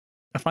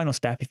a final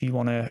step, if you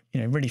want to,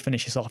 really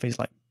finish this off, is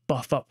like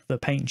buff up the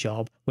paint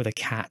job with a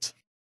cat.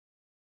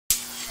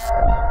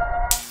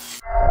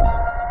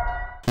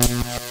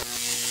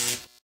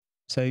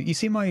 So you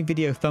see my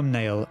video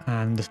thumbnail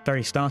and the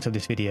very start of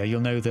this video, you'll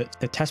know that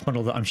the test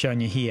model that I'm showing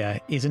you here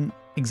isn't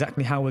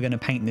exactly how we're going to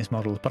paint this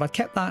model, but I've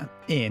kept that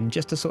in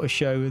just to sort of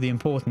show the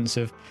importance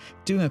of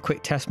doing a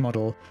quick test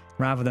model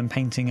rather than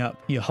painting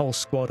up your whole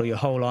squad or your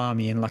whole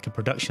army in like a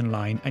production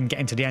line and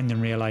getting to the end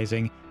and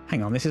realizing,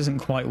 hang on, this isn't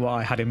quite what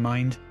I had in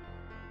mind.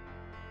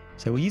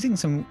 So we're using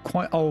some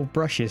quite old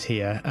brushes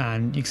here,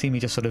 and you can see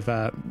me just sort of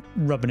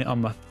rubbing it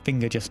on my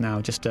finger just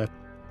now, just to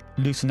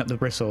loosen up the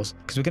bristles,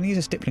 because we're going to use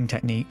a stippling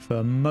technique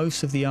for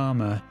most of the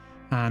armor,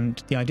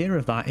 and the idea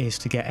of that is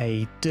to get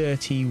a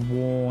dirty,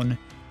 worn,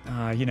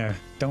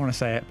 don't want to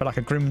say it, but like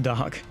a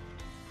grimdark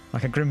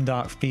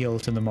feel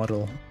to the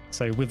model.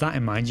 So with that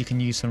in mind, you can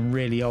use some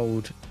really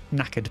old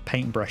knackered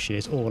paint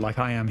brushes, or like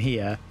I am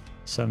here,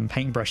 some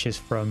paint brushes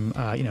from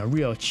a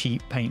real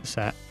cheap paint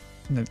set,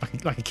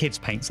 like a kid's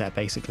paint set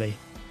basically.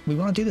 We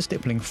want to do the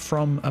stippling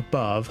from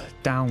above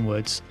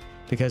downwards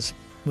because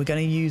we're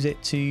going to use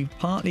it to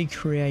partly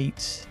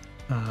create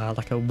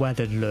like a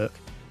weathered look,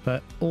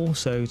 but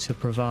also to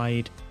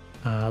provide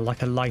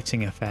like a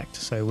lighting effect.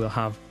 So we'll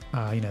have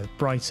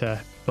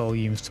brighter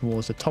volumes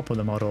towards the top of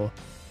the model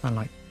and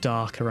like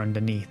darker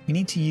underneath. You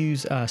need to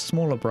use a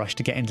smaller brush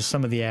to get into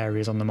some of the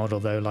areas on the model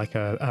though, like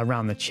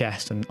around the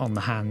chest and on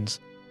the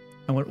hands.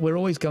 And we're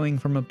always going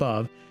from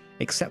above,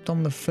 except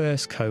on the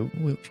first coat,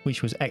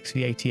 which was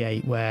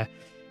XV-88, where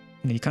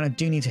you kind of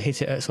do need to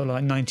hit it at sort of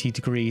like 90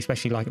 degrees,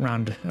 especially like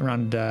around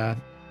on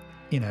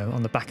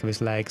the back of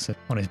his legs,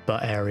 on his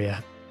butt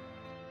area.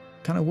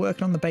 Kind of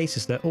working on the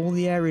basis that all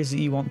the areas that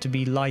you want to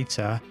be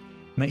lighter,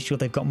 make sure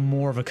they've got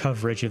more of a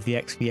coverage of the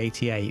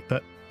XV-88,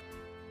 but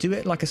do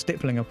it like a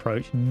stippling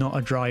approach, not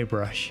a dry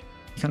brush.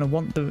 You kind of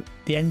want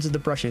the ends of the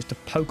brushes to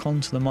poke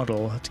onto the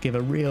model to give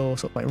a real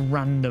sort of like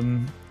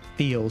random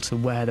feel to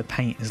where the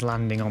paint is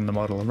landing on the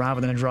model,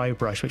 rather than a dry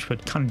brush, which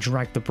would kind of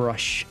drag the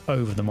brush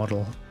over the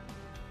model.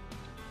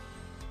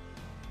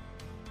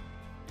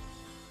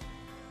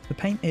 The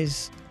paint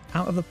is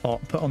out of the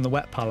pot, put on the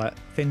wet palette,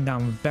 thinned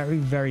down very,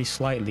 very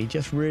slightly,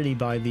 just really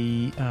by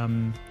the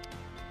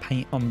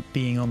paint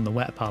being on the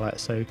wet palette.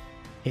 So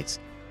it's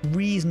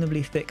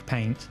reasonably thick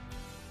paint,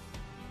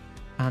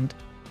 and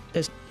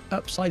there's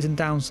upsides and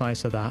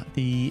downsides to that.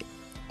 The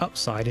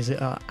upside is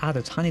it adds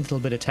a tiny little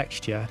bit of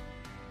texture.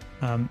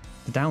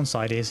 The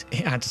downside is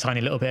it adds a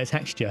tiny little bit of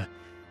texture.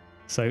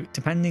 So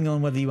depending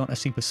on whether you want a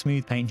super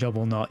smooth paint job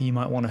or not, you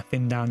might want to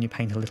thin down your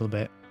paint a little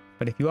bit.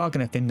 But if you are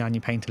going to thin down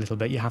your paint a little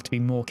bit, you have to be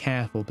more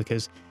careful,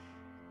 because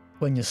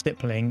when you're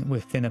stippling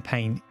with thinner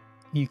paint,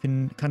 you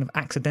can kind of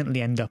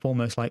accidentally end up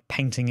almost like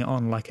painting it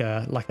on like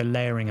a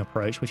layering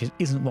approach, which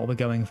isn't what we're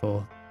going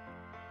for.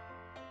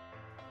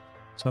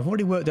 So I've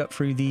already worked up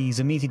through the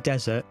Zamesi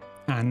Desert,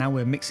 and now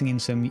we're mixing in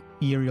some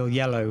Yriel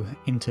Yellow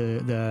into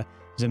the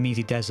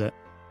Zamesi Desert.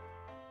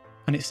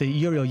 And it's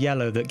the Yriel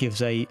Yellow that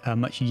gives a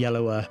much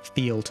yellower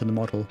feel to the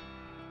model.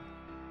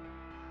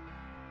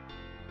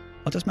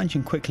 I'll just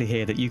mention quickly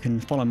here that you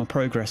can follow my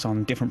progress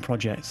on different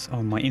projects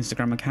on my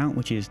Instagram account,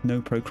 which is No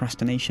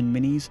Procrastination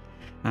Minis.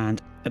 And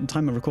at the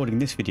time of recording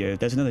this video,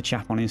 there's another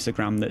chap on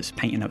Instagram that's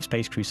painting up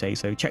Space Crusade,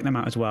 so check them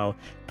out as well.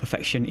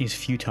 Perfection is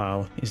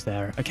Futile is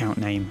their account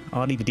name.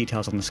 I'll leave the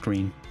details on the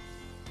screen.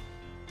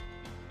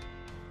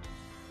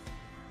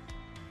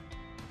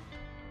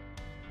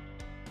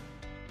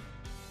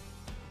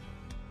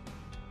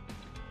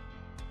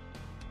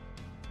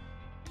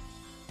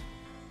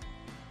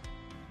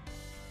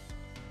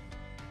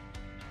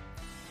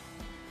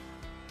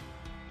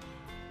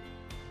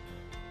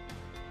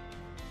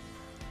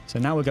 So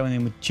now we're going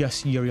in with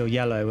just Yriel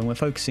Yellow, and we're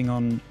focusing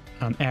on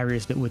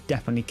areas that would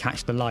definitely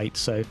catch the light.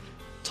 So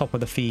top of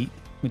the feet,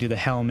 we do the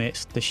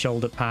helmets, the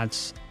shoulder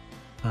pads,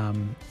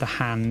 the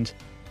hand.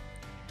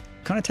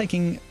 Kind of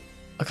taking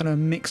a kind of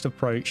mixed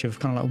approach of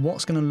kind of like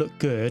what's going to look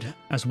good,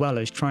 as well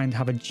as trying to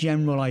have a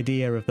general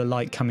idea of the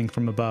light coming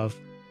from above.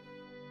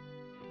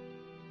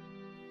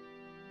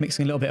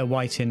 Mixing a little bit of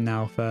white in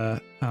now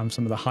for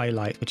some of the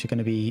highlights, which are going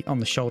to be on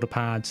the shoulder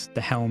pads,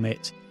 the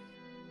helmet.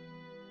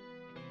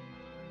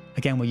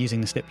 Again, we're using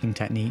the stippling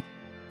technique.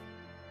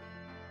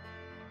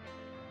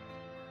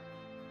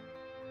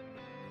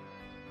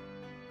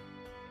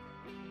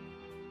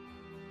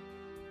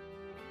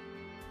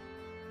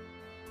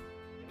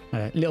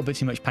 A little bit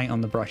too much paint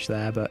on the brush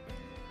there, but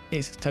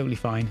it's totally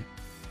fine.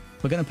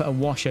 We're going to put a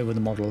wash over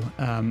the model,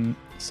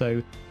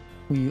 so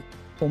we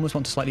almost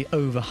want to slightly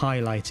over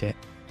highlight it,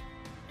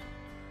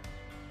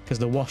 because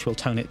the wash will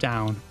tone it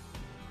down.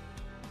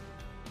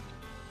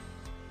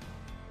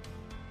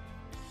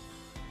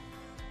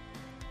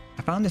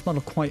 I found this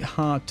model quite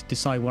hard to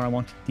decide where I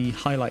wanted the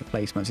highlight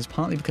placements. It's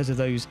partly because of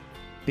those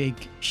big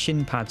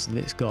shin pads that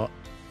it's got.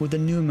 With the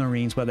newer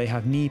Marines where they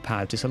have knee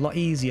pads, it's a lot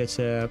easier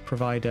to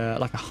provide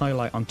like a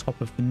highlight on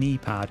top of the knee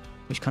pad,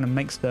 which kind of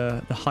makes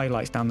the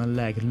highlights down the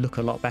leg look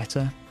a lot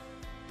better.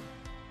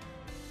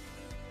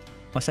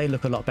 I say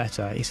look a lot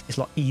better, it's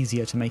a lot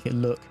easier to make it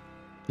look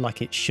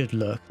like it should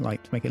look,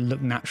 like to make it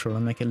look natural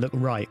and make it look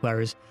right,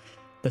 whereas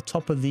the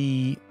top of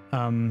the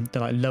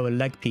like lower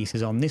leg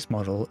pieces on this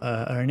model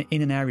are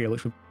in an area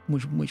which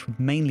would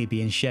mainly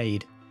be in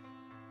shade.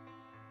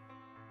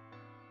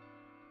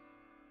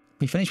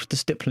 We finished with the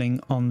stippling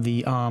on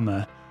the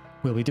armour.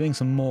 We'll be doing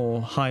some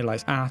more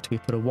highlights after we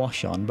put a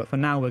wash on, but for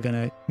now we're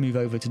going to move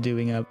over to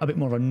doing a bit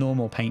more of a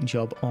normal paint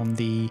job on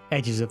the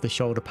edges of the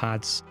shoulder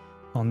pads,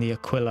 on the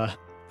Aquila,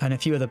 and a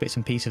few other bits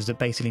and pieces that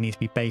basically need to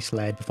be base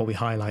layered before we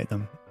highlight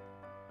them.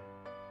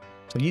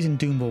 So using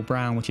Doombull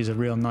Brown, which is a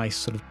real nice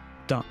sort of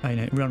dark,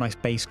 real nice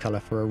base colour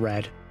for a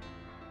red.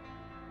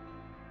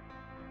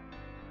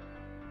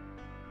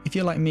 If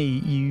you're like me,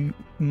 you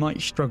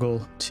might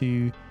struggle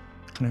to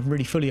kind of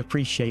really fully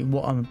appreciate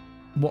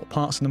what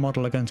parts of the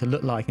model are going to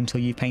look like until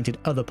you've painted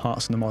other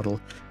parts of the model.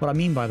 What I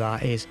mean by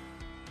that is,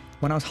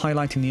 when I was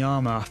highlighting the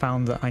armour, I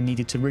found that I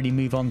needed to really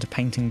move on to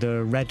painting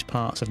the red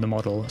parts of the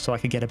model so I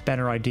could get a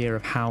better idea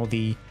of how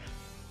the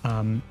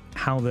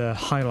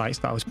highlights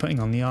that I was putting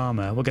on the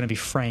armour were going to be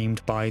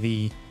framed by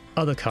the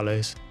other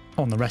colours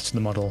on the rest of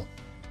the model.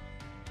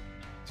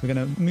 So we're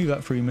going to move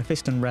up through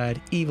Mephiston Red,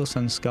 Evil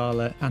Sunz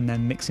Scarlet, and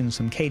then mix in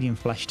some Cadian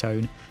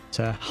Fleshtone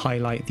to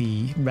highlight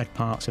the red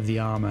parts of the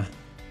armour.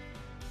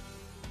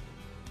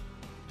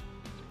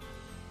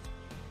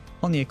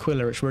 On the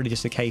Aquila, it's really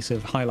just a case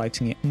of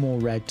highlighting it more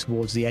red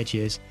towards the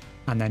edges,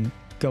 and then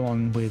go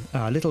on with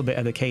a little bit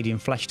of the Cadian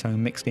Fleshtone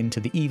mixed into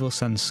the Evil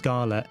Sunz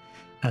Scarlet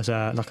as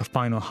like a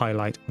final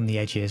highlight on the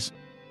edges.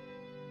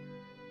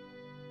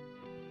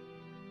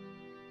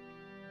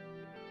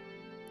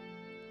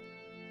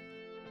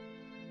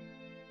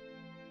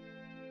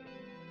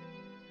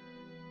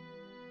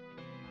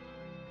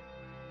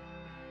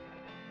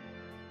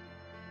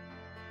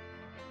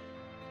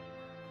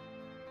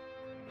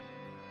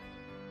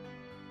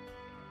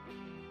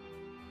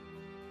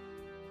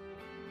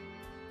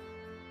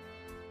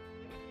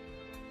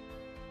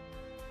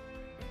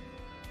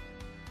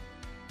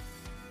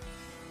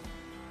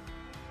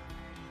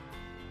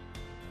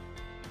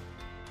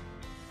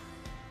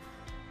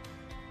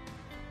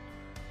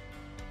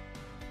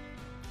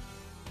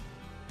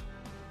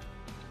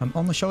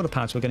 On the shoulder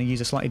pads, we're going to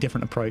use a slightly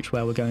different approach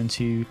where we're going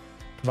to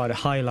provide a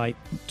highlight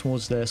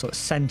towards the sort of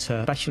centre,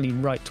 especially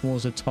right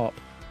towards the top,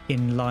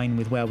 in line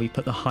with where we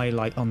put the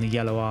highlight on the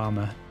yellow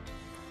armour.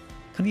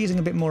 Kind of using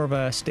a bit more of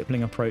a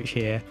stippling approach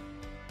here,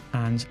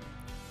 and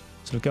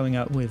sort of going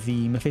up with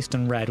the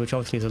Mephiston Red, which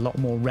obviously is a lot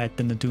more red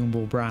than the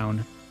Doombull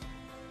Brown.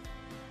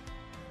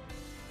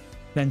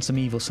 Then some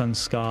Evil Sunz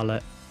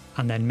Scarlet,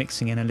 and then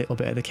mixing in a little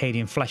bit of the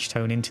Cadian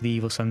Fleshtone into the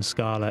Evil Sunz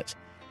Scarlet.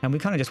 And we're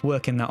kind of just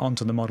working that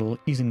onto the model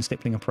using the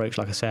stippling approach,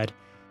 like I said.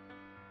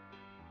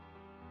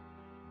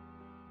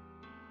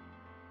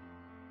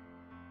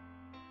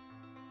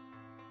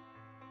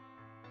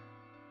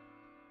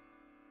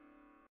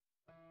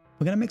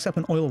 We're going to mix up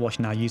an oil wash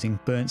now using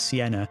burnt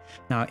sienna.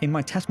 Now, in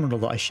my test model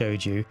that I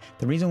showed you,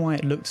 the reason why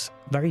it looks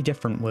very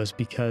different was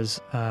because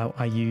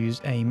I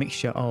used a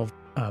mixture of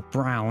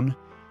brown,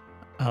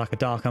 like a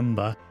dark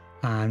umber,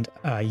 and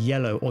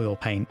yellow oil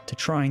paint to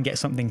try and get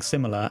something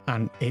similar,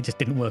 and it just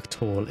didn't work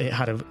at all. It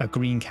had a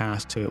green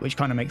cast to it, which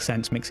kind of makes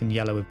sense mixing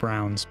yellow with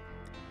browns.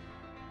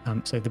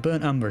 So the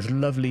burnt umber is a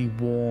lovely,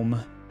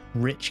 warm,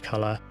 rich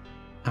colour,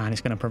 and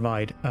it's going to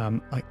provide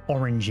like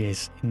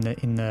oranges in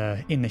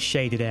the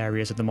shaded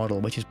areas of the model,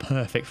 which is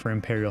perfect for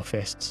Imperial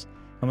Fists.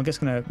 And we're just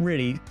going to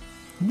really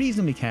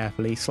reasonably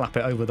carefully slap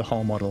it over the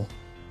whole model.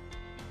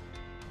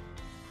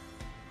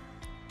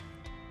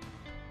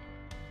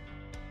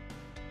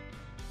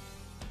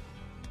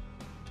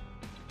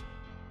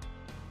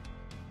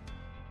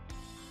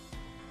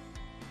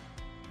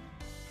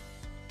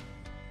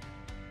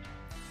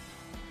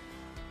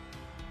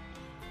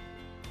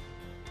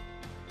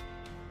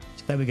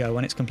 There we go.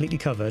 When it's completely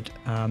covered,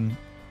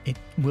 it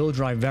will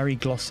dry very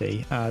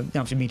glossy.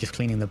 After me just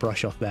cleaning the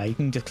brush off there, you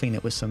can just clean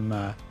it with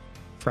some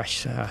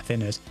fresh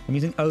thinners. I'm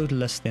using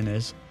Odorless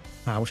thinners,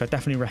 which I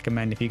definitely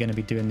recommend if you're going to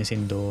be doing this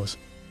indoors.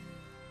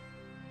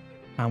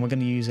 And we're going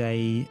to use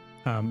a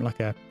like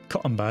a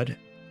cotton bud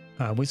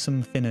with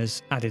some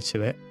thinners added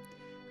to it,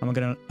 and we're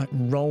going to like,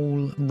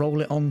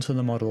 roll it onto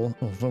the model,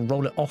 or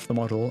roll it off the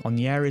model on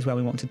the areas where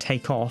we want to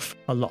take off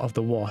a lot of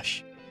the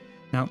wash.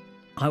 Now,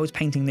 I was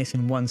painting this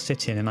in one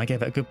sitting, and I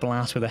gave it a good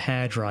blast with a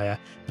hairdryer.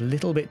 A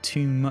little bit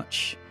too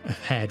much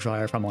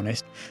hairdryer, if I'm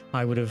honest.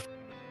 I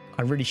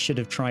really should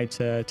have tried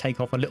to take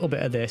off a little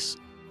bit of this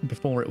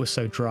before it was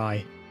so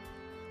dry.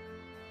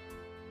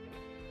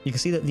 You can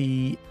see that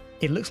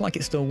it looks like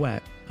it's still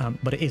wet,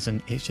 but it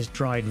isn't. It's just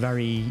dried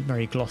very,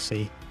 very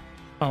glossy.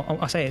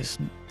 I say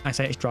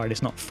it's dried.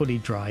 It's not fully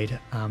dried,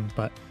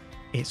 but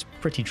it's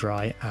pretty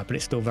dry. But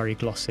it's still very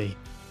glossy.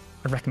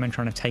 I recommend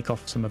trying to take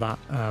off some of that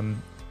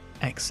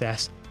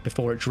excess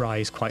before it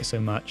dries quite so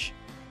much,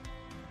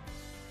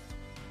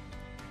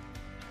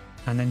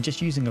 and then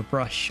just using a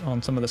brush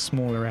on some of the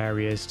smaller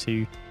areas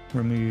to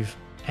remove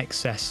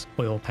excess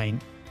oil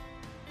paint.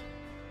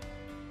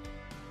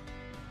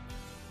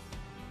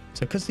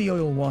 So because the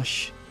oil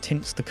wash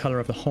tints the colour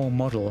of the whole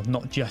model,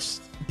 not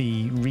just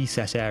the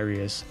recess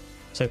areas,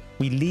 So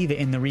we leave it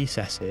in the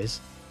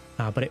recesses,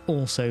 but it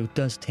also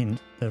does tint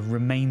the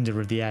remainder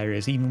of the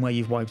areas. Even where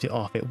you've wiped it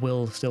off, it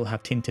will still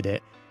have tinted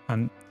it.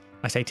 And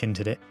I say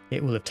tinted it,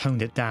 it will have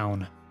toned it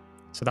down.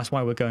 So that's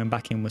why we're going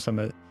back in with some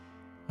of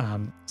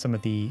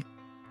the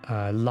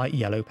light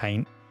yellow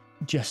paint,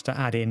 just to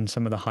add in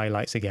some of the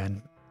highlights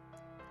again.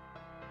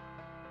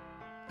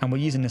 And we're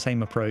using the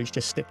same approach,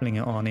 just stippling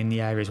it on in the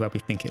areas where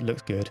we think it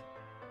looks good.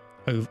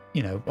 Over,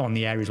 you know, on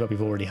the areas where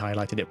we've already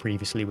highlighted it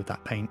previously with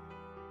that paint.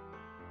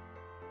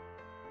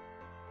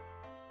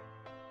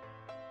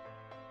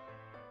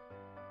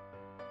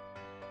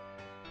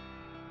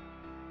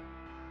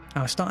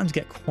 I was starting to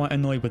get quite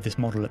annoyed with this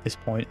model at this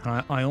point,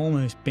 and I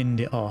almost binned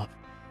it off.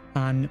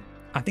 And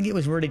I think it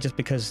was really just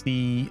because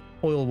the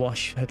oil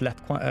wash had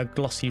left quite a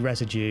glossy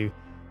residue,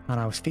 and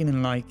I was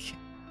feeling like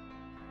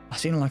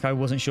I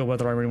wasn't sure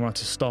whether I really wanted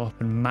to stop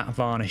and matte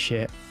varnish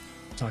it.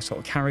 So I sort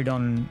of carried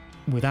on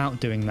without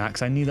doing that,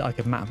 because I knew that I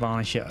could matte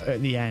varnish it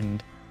at the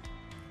end.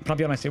 But I'll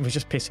be honest, it was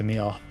just pissing me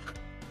off.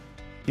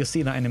 You'll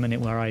see that in a minute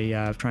where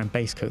I try and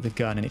base coat the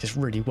gun, and it just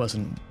really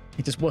wasn't.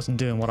 It just wasn't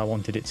doing what I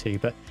wanted it to.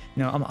 But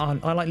you know,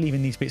 I like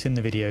leaving these bits in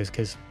the videos,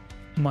 because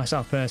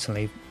myself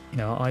personally, you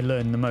know, I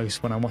learn the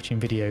most when I'm watching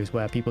videos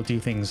where people do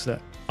things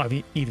that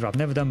either I've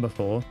never done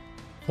before,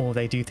 or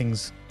they do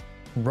things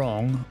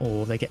wrong,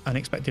 or they get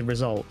unexpected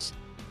results,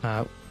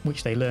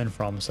 which they learn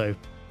from. So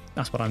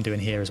that's what I'm doing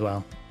here as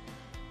well.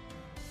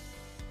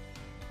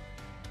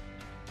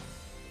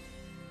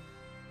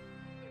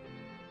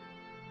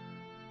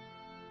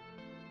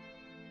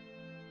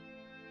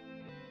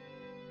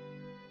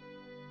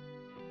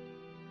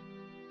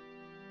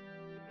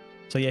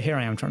 So yeah, here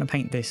I am trying to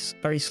paint this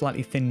very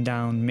slightly thinned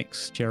down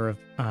mixture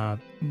of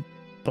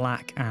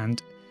black and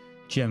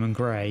German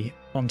grey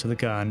onto the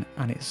gun,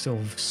 and it's sort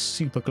of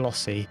super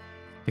glossy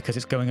because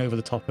it's going over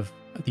the top of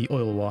the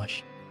oil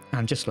wash,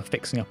 and just sort of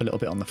fixing up a little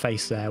bit on the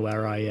face there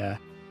where I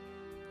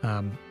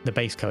the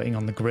base coating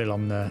on the grill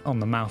on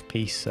the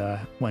mouthpiece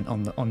went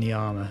on the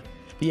armour.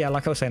 But yeah,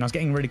 like I was saying, I was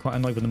getting really quite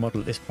annoyed with the model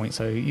at this point,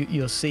 so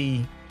you'll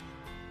see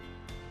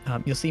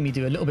me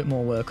do a little bit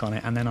more work on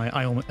it, and then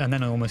I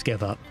almost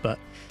give up. But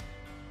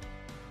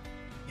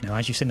you know,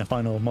 as you've seen the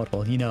final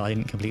model, you know I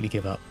didn't completely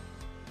give up.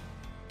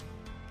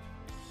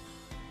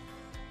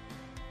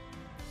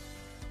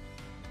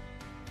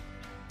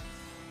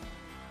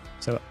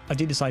 So I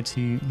did decide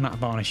to matte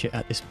varnish it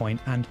at this point,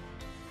 and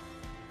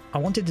I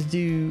wanted to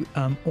do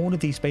all of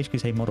these Space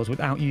Crusade models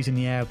without using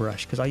the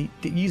airbrush, because I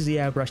used the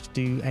airbrush to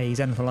do a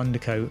zenithal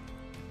undercoat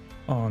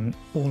on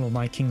all of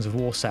my Kings of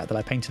War set that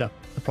I painted up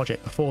the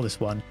project before this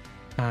one,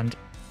 and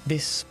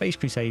this Space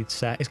Crusade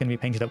set is going to be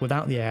painted up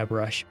without the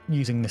airbrush,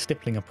 using the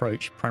stippling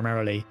approach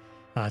primarily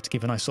to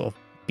give a nice sort of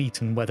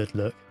beaten, weathered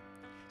look.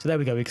 So there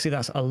we go, we can see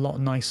that's a lot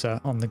nicer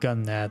on the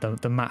gun there,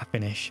 the matte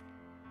finish.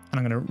 And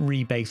I'm going to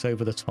rebase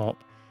over the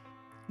top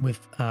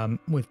with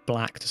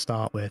black to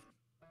start with.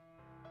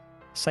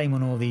 Same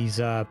on all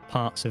these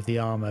parts of the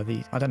armour.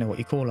 I don't know what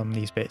you call them,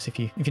 these bits. If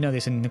you know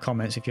this in the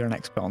comments, if you're an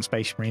expert on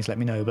Space Marines, let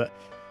me know. But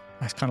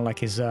that's kind of like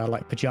his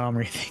like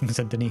pajama-y things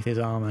underneath his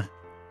armour.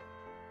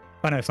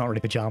 I know it's not really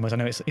pajamas, I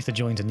know it's the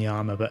joins in the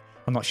armour, but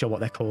I'm not sure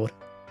what they're called.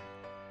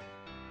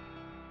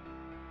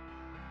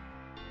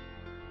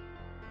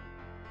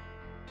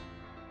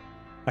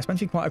 I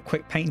spent quite a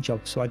quick paint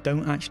job, so I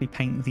don't actually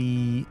paint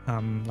the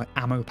like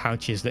ammo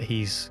pouches that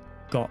he's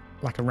got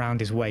like around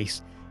his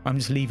waist. I'm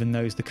just leaving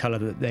those the colour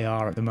that they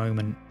are at the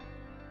moment.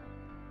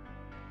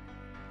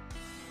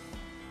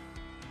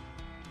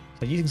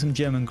 So using some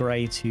German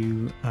grey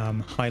to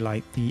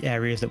highlight the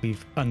areas that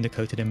we've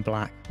undercoated in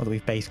black, or that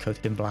we've base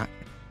coated in black.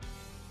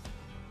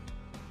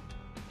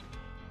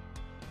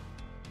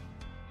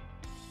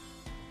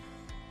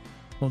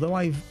 Although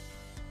I've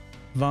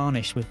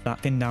varnished with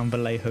that thin down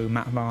Vallejo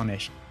matte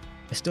varnish,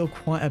 there's still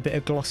quite a bit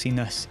of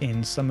glossiness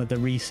in some of the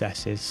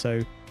recesses,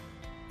 so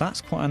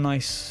that's quite a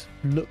nice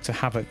look to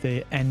have at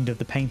the end of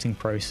the painting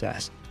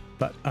process.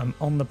 But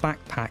on the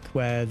backpack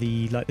where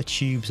the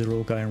tubes are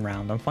all going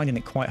around, I'm finding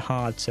it quite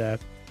hard to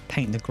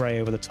paint the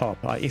grey over the top.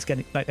 It's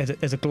getting like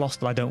there's a gloss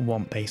that I don't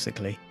want,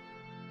 basically.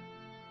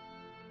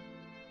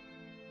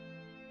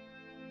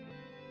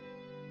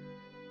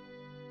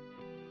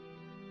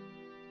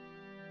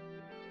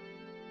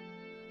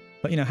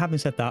 But you know, having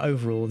said that,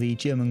 overall the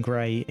German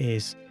grey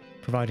is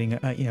providing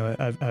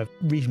a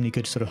reasonably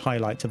good sort of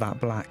highlight to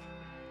that black.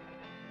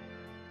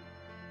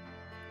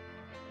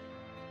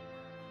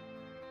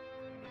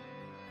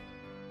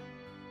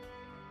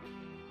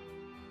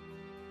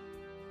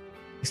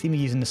 You see me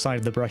using the side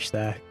of the brush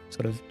there,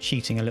 sort of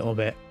cheating a little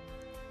bit.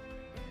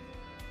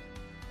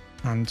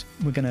 And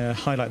we're going to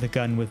highlight the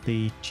gun with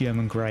the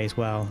German grey as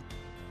well.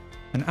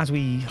 And as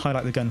we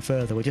highlight the gun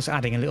further, we're just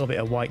adding a little bit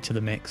of white to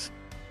the mix.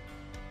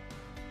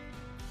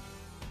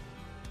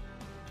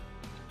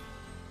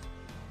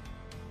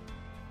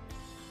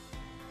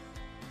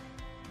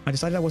 I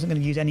decided I wasn't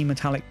going to use any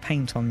metallic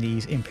paint on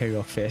these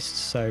Imperial Fists,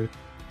 so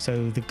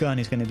the gun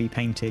is going to be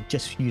painted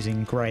just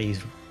using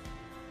greys.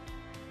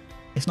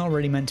 It's not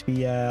really meant to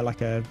be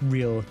like a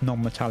real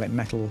non-metallic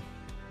metal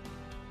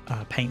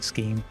paint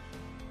scheme.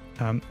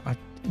 I'm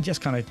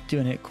just kind of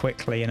doing it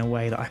quickly in a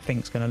way that I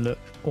think is going to look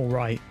all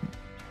right.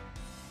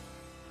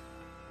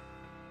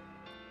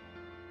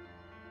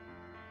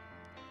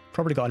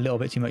 Probably got a little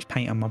bit too much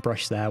paint on my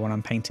brush there when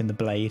I'm painting the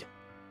blade.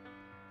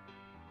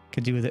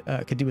 Could do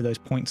with those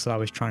points that I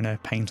was trying to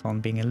paint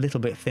on being a little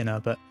bit thinner,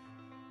 but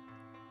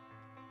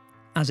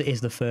as it is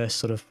the first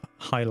sort of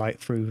highlight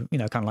through, you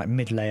know, kind of like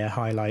mid-layer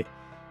highlight,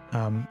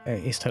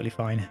 it's totally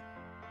fine.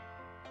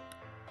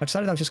 I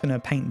decided I was just going to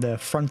paint the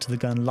front of the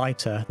gun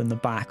lighter than the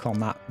back on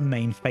that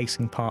main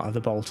facing part of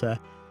the bolter,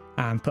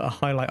 and put a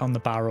highlight on the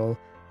barrel,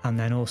 and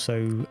then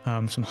also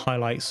some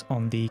highlights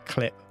on the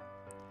clip,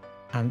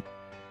 and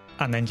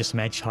then just some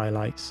edge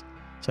highlights.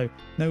 So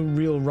no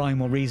real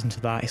rhyme or reason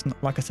to that. It's not,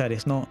 like I said,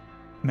 it's not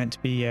meant to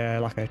be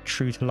like a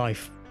true to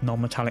life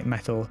non-metallic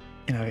metal.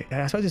 You know,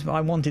 I suppose I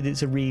wanted it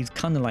to read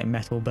kind of like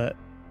metal, but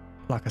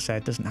like I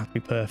said, it doesn't have to be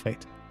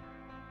perfect.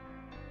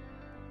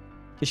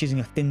 Just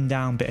using a thinned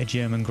down bit of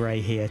German grey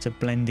here to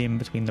blend in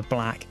between the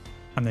black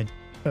and the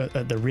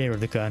at the rear of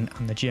the gun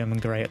and the German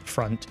grey at the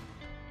front.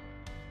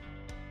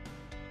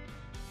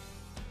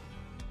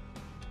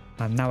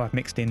 And now I've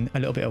mixed in a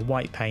little bit of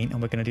white paint,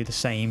 and we're going to do the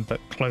same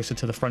but closer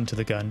to the front of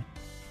the gun,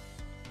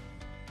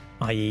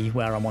 i.e.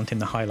 where I'm wanting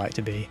the highlight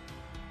to be.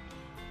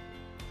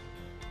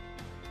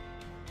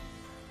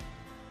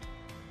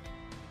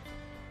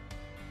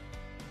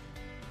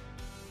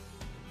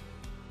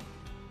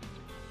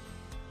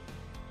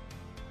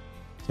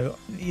 So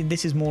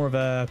this is more of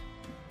a,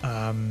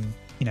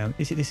 you know,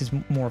 this is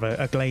more of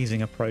a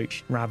glazing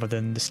approach rather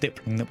than the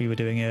stippling that we were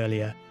doing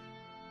earlier.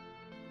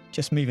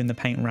 Just moving the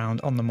paint around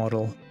on the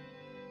model,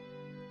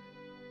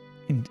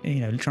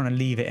 you know, trying to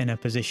leave it in a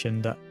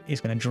position that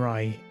is going to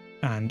dry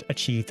and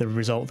achieve the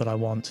result that I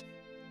want.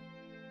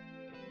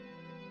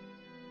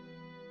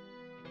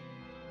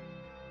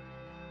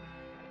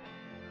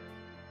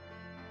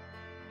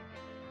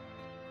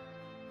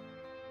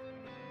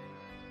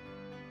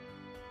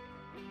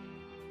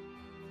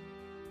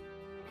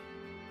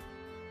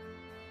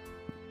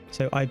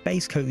 So I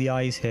base coat the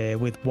eyes here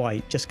with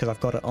white just because I've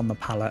got it on the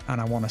palette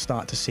and I want to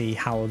start to see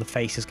how the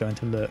face is going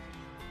to look.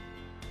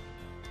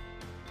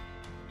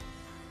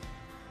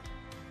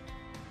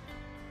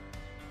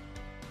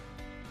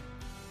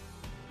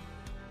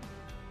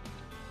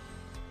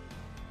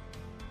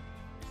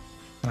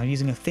 And I'm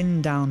using a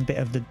thinned down bit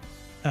of the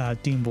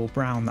Doombull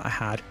brown that I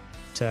had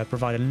to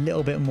provide a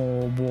little bit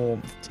more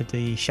warmth to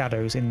the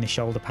shadows in the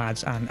shoulder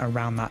pads and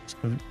around that,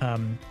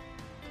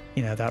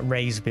 you know, that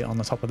raised bit on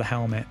the top of the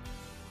helmet.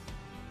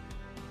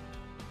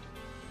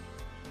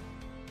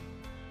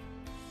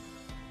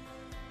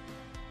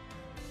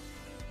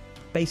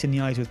 Basing the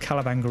eyes with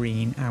Caliban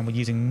green, and we're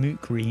using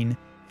Moot green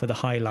for the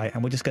highlight,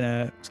 and we're just going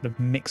to sort of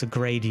mix a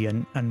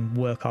gradient and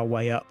work our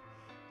way up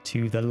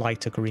to the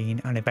lighter green,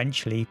 and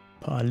eventually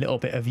put a little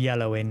bit of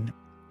yellow in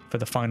for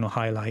the final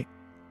highlight.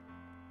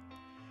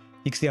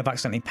 You can see I've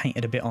accidentally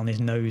painted a bit on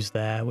his nose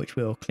there, which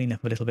we'll clean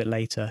up a little bit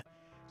later.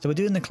 So we're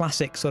doing the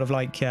classic sort of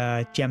like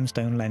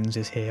gemstone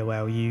lenses here,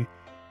 where you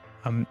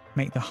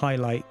make the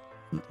highlight,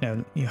 you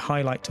know, you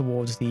highlight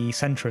towards the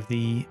center of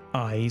the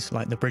eyes,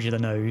 like the bridge of the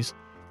nose.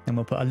 Then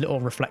we'll put a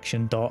little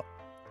reflection dot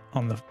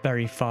on the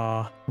very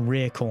far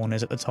rear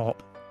corners at the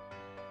top.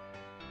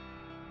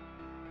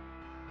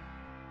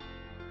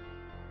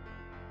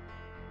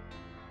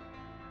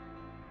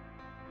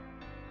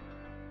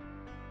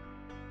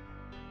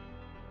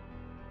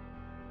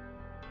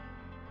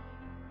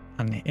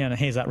 And you know,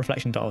 here's that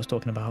reflection dot I was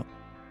talking about.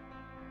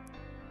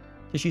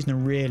 Just using a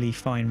really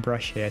fine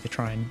brush here to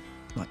try and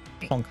like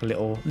plonk a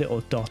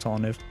little dot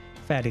on of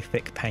fairly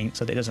thick paint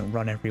so that it doesn't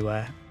run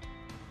everywhere.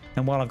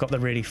 And while I've got the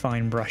really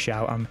fine brush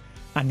out, I'm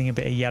adding a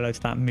bit of yellow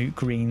to that Moot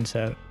green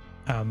to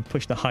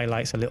push the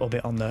highlights a little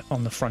bit on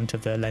the front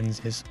of the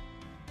lenses.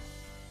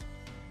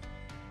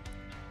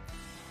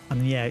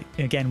 And yeah,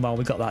 again, while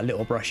we got that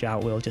little brush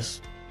out, we'll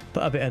just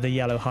put a bit of the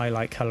yellow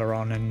highlight colour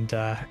on and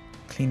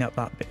clean up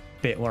that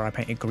bit where I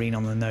painted green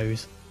on the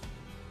nose.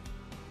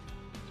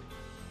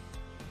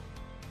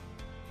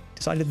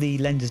 Decided the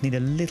lenses need a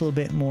little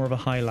bit more of a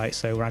highlight,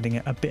 so we're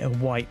adding a bit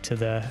of white to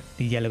the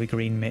yellowy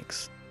green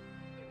mix.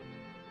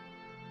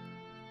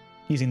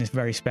 Using this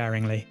very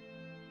sparingly.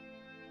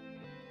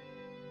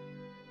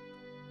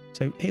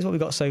 So here's what we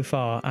got so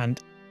far,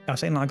 and I was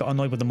saying that I got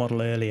annoyed with the model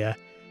earlier.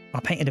 I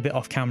painted a bit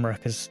off camera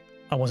because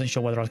I wasn't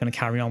sure whether I was going to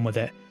carry on with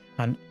it,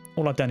 and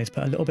all I've done is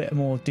put a little bit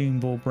more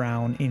Doombull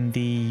brown in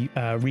the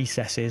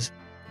recesses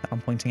that I'm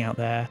pointing out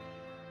there,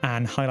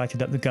 and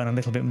highlighted up the gun a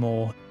little bit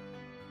more.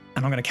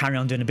 And I'm going to carry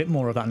on doing a bit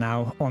more of that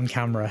now on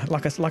camera.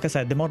 Like I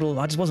said, the model,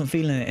 I just wasn't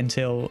feeling it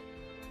until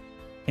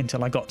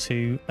I got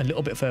to a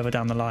little bit further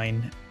down the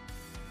line.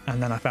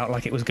 And then I felt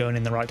like it was going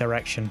in the right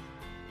direction.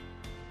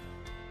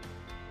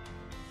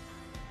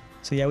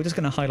 So yeah, we're just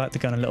going to highlight the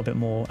gun a little bit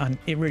more, and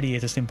it really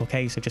is a simple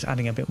case of just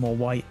adding a bit more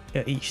white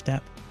at each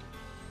step.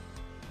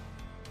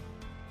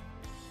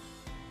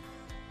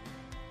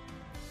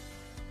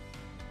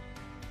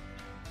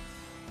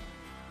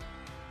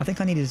 I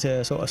think I needed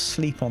to sort of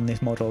sleep on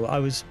this model. I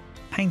was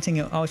trying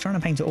to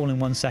paint it all in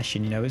one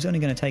session, you know. It was only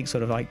going to take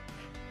sort of like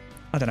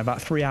I don't know,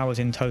 about 3 hours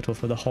in total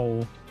for the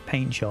whole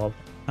paint job.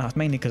 That's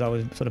mainly because I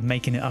was sort of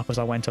making it up as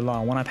I went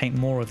along. When I paint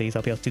more of these,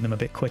 I'll be able to do them a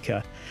bit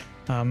quicker.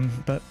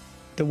 But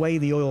the way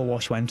the oil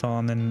wash went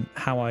on and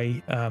how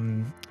I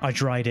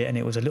dried it, and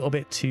it was a little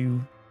bit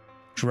too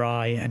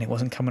dry and it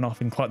wasn't coming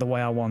off in quite the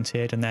way I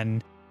wanted, and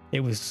then it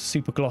was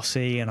super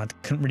glossy and I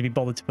couldn't really be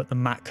bothered to put the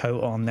matte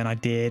coat on. Then I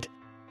did,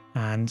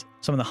 and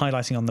some of the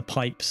highlighting on the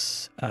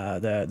pipes,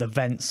 the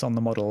vents on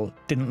the model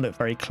didn't look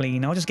very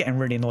clean. I was just getting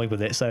really annoyed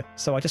with it, so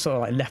I just sort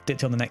of like left it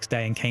till the next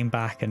day and came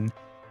back and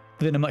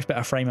was in a much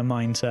better frame of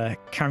mind to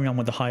carry on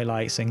with the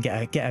highlights and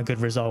get a good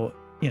result,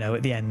 you know,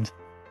 at the end.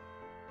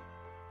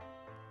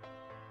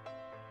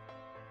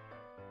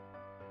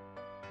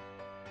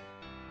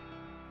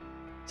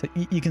 So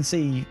you can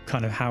see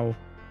kind of how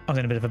I was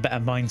in a bit of a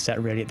better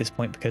mindset really at this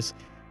point, because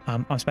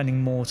I'm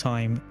spending more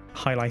time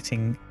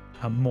highlighting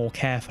more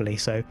carefully.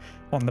 So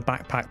on the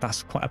backpack,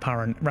 that's quite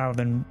apparent. Rather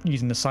than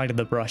using the side of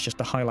the brush just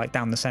to highlight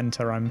down the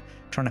center, I'm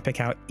trying to pick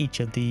out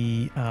each of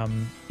the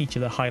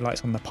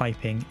highlights on the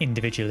piping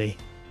individually.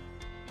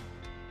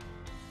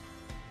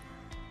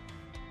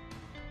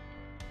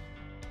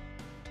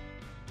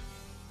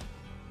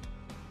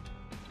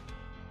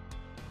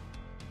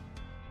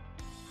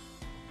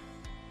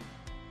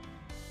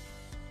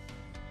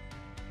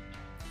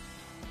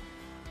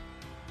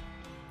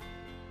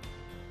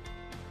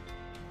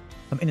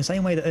 In the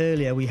same way that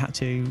earlier we had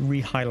to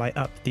re-highlight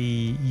up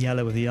the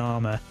yellow of the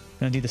armour, I'm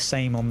going to do the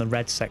same on the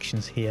red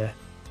sections here,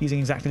 using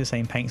exactly the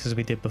same paints as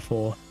we did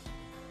before.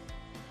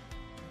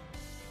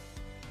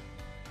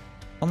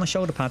 On the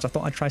shoulder pads, I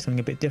thought I'd try something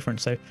a bit different,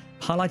 so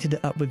highlighted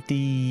it up with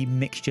the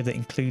mixture that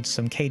includes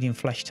some Cadian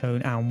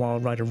Fleshtone and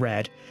Wild Rider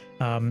Red.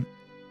 You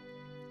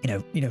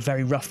know,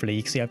 very roughly,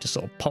 you can see I've just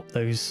sort of popped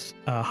those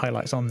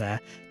highlights on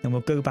there. Then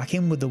we'll go back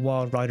in with the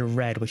Wild Rider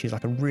Red, which is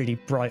like a really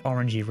bright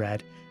orangey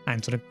red,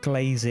 and sort of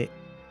glaze it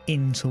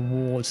in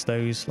towards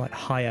those like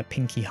higher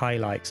pinky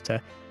highlights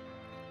to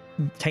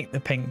take the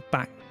pink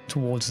back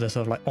towards the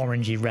sort of like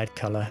orangey red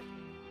colour.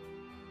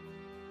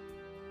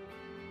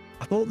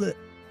 I thought that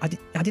I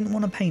didn't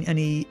want to paint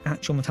any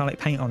actual metallic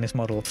paint on this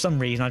model. For some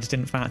reason I just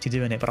didn't fancy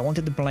doing it, but I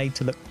wanted the blade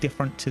to look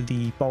different to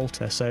the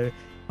bolter, so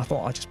I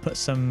thought I'd just put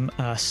some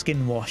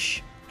skin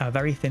wash,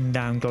 very thin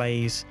down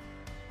glaze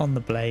on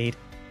the blade.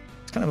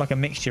 It's kind of like a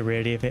mixture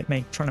really of it,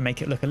 trying to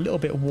make it look a little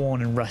bit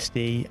worn and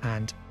rusty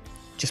and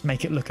just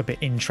make it look a bit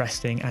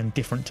interesting and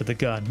different to the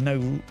gun.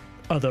 No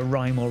other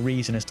rhyme or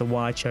reason as to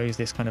why I chose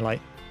this kind of like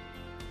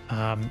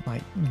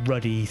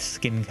ruddy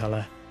skin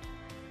colour.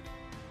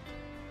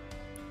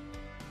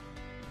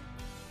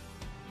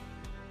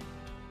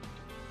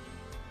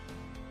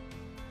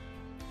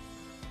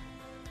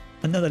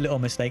 Another little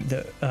mistake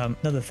that,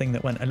 another thing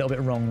that went a little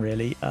bit wrong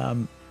really,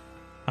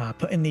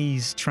 putting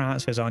these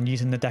transfers on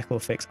using the Decal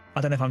fix.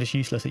 I don't know if I'm just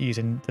useless at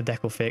using the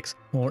Decal fix,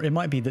 or it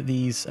might be that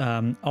these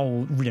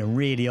old,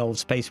 really old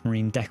Space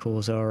Marine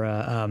decals are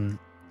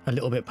a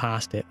little bit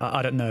past it.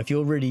 I don't know. If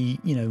you're really,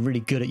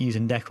 really good at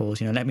using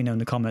decals, let me know in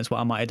the comments what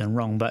I might have done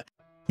wrong. But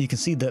you can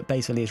see that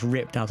basically it's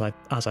ripped as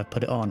I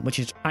put it on, which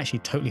is actually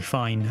totally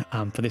fine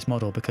for this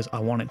model because I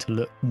want it to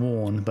look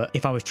worn. But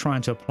if I was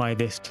trying to apply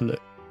this to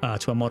look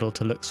to a model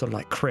to look sort of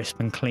like crisp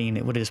and clean,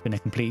 it would have just been a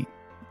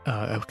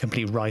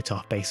complete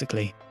write-off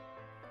basically.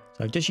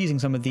 So just using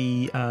some of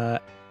the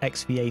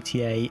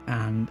XV-88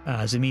 and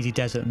Zamesi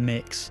Desert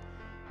mix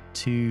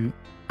to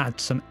add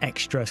some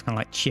extra kind of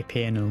like chip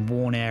in and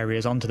worn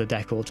areas onto the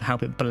decal to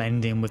help it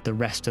blend in with the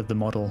rest of the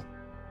model.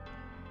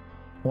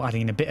 Or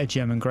adding in a bit of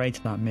German grey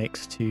to that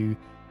mix to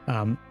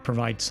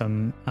provide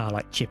some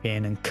like chip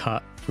in and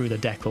cut through the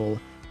decal.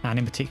 And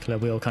in particular,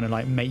 we'll kind of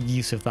like make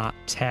use of that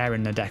tear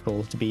in the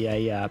decal to be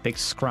a big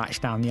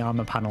scratch down the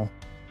armour panel.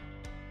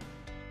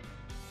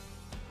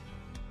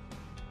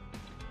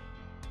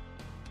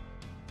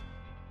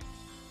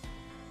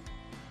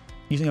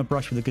 Using a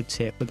brush with a good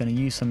tip, we're going to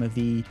use some of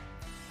the,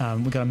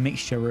 we've got a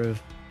mixture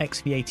of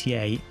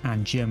XV-88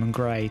 and German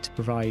grey to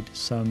provide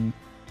some,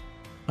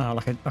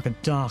 like a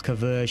darker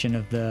version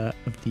of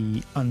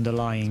the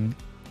underlying,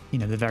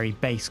 the very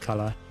base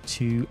colour,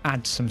 to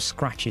add some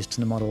scratches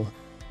to the model.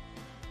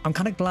 I'm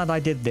kind of glad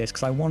I did this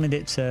because I wanted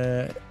it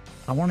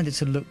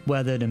to look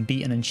weathered and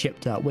beaten and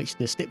chipped up, which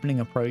the stippling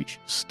approach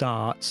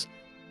starts,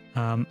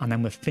 and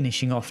then we're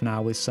finishing off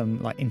now with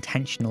some like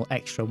intentional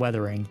extra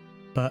weathering.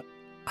 But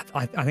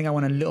I think I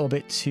went a little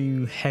bit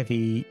too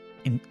heavy.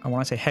 When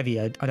I say heavy,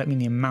 I don't mean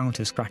the amount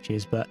of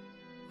scratches, but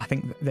I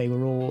think they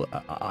were all.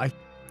 I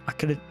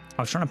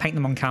was trying to paint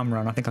them on camera,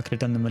 and I think I could have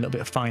done them a little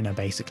bit finer,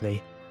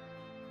 basically.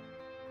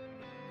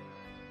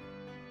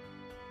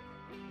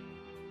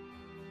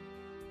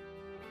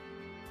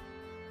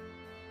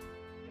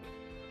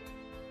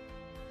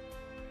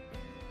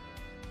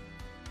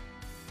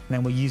 And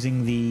then we're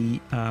using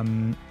the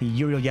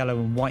Yriel yellow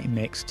and white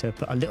mix to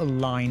put a little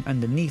line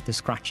underneath the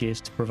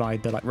scratches to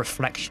provide the like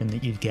reflection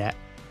that you'd get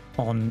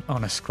on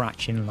a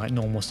scratch in like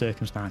normal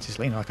circumstances,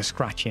 like a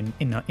scratch in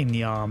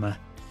the armor.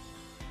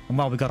 And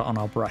while we got it on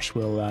our brush,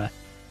 we'll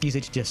use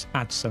it to just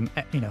add some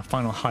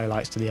final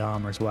highlights to the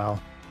armor as well.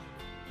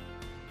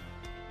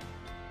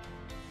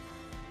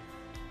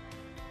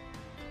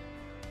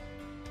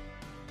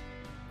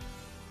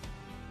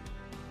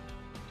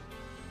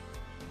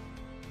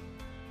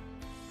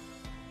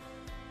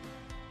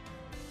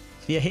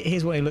 So yeah,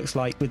 here's what it looks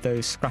like with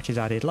those scratches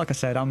added. Like I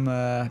said, I'm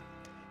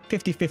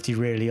 50-50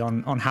 really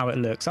on how it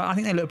looks. I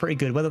think they look pretty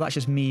good. Whether that's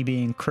just me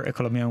being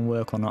critical of my own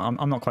work or not,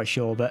 I'm not quite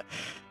sure, but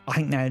I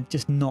think they're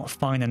just not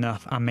fine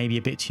enough and maybe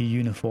a bit too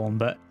uniform.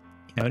 But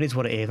you know, it is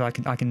what it is. I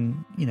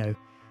can you know,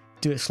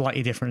 do it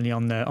slightly differently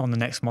on the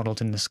next models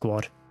in the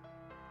squad.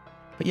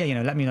 But yeah, you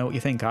know, let me know what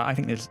you think. I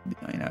think there's,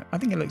 you know, I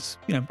think it looks,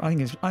 you know, I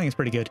think it's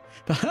pretty good.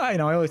 But you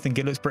know, I always think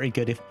it looks pretty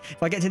good.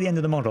 If I get to the end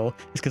of the model,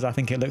 it's because I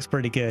think it looks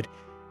pretty good.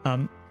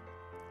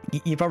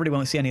 You probably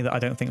won't see any that I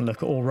don't think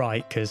look all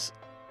right, because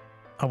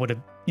I would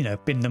have, you know,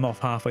 binned them off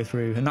halfway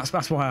through, and that's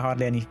why I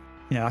hardly any,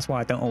 you know, that's why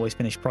I don't always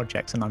finish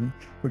projects, and I'm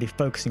really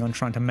focusing on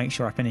trying to make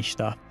sure I finish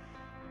stuff.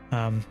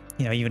 You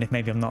know, even if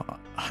maybe I'm not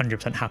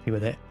 100% happy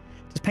with it.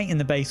 Just painting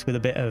the base with a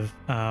bit of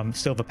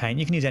silver paint.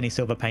 You can use any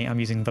silver paint. I'm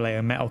using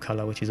Vallejo metal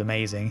color, which is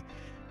amazing,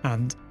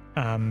 and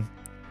going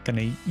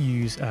to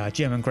use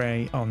German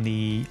grey on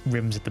the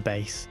rims of the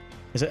base.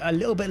 There's a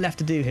little bit left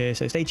to do here,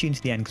 so stay tuned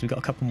to the end because we've got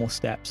a couple more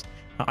steps.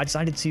 I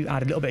decided to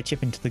add a little bit of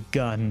chip into the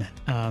gun.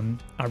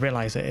 I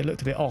realised that it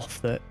looked a bit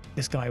off that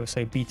this guy was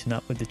so beaten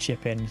up with the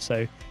chip in,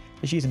 so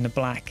just using the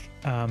black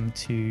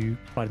to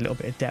provide a little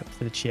bit of depth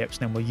for the chips,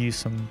 and then we'll use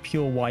some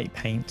pure white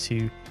paint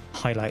to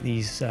highlight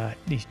these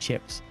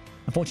chips.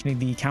 Unfortunately,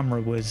 the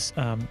camera was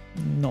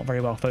not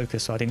very well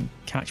focused, so I didn't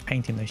catch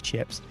painting those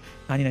chips.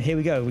 And you know, here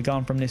we go. We've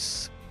gone from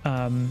this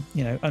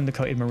you know,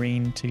 undercoated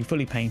marine to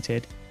fully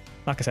painted.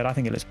 Like I said, I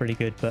think it looks pretty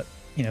good, but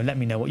you know, let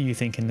me know what you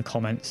think in the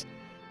comments.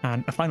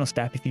 And a final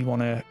step, if you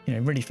want to, you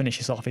know, really finish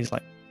this off, is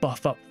like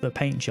buff up the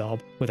paint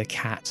job with a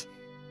cat.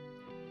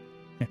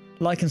 You know,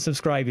 like and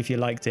subscribe if you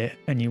liked it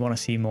and you want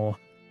to see more.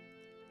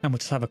 And we'll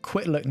just have a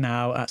quick look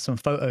now at some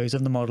photos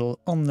of the model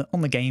on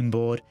the game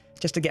board,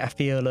 just to get a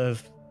feel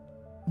of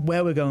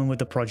where we're going with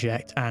the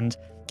project and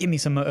give me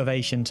some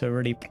motivation to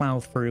really plow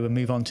through and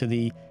move on to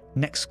the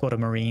next squad of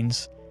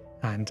Marines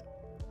and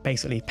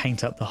basically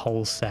paint up the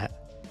whole set.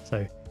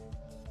 So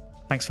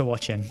thanks for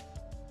watching.